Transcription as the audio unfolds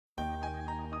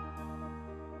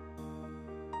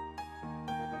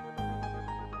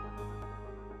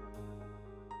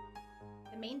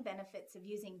main benefits of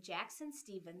using Jackson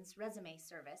Stevens resume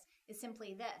service is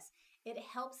simply this. It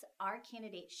helps our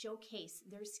candidates showcase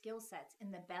their skill sets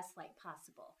in the best light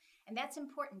possible. And that's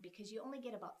important because you only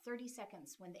get about 30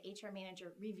 seconds when the HR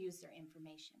manager reviews their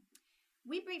information.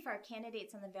 We brief our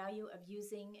candidates on the value of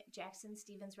using Jackson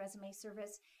Stevens resume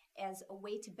service as a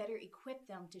way to better equip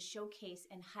them to showcase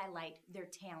and highlight their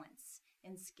talents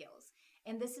and skills.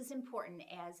 And this is important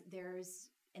as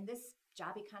in this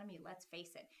job economy, let's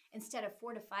face it, instead of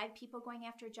 4 to 5 people going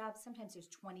after a job, sometimes there's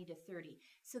 20 to 30.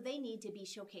 So they need to be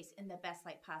showcased in the best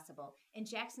light possible. And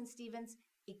Jackson Stevens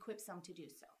equips them to do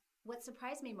so. What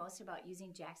surprised me most about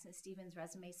using Jackson Stevens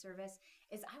resume service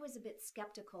is I was a bit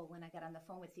skeptical when I got on the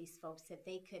phone with these folks that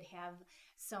they could have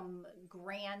some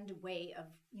grand way of,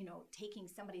 taking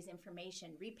somebody's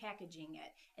information, repackaging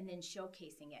it, and then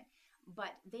showcasing it.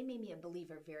 But they made me a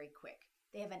believer very quick.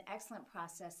 They have an excellent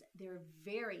process. They're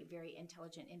very, very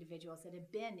intelligent individuals that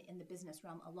have been in the business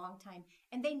realm a long time,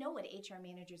 and they know what HR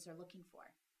managers are looking for.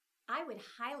 I would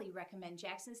highly recommend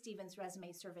Jackson Stevens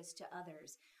resume service to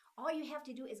others. All you have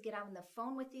to do is get on the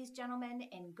phone with these gentlemen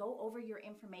and go over your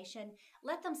information.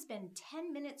 Let them spend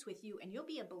 10 minutes with you and you'll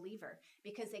be a believer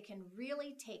because they can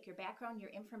really take your background,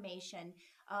 your information,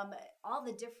 all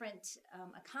the different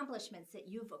accomplishments that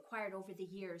you've acquired over the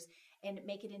years and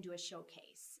make it into a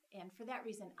showcase. And for that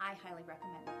reason, I highly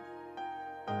recommend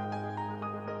them.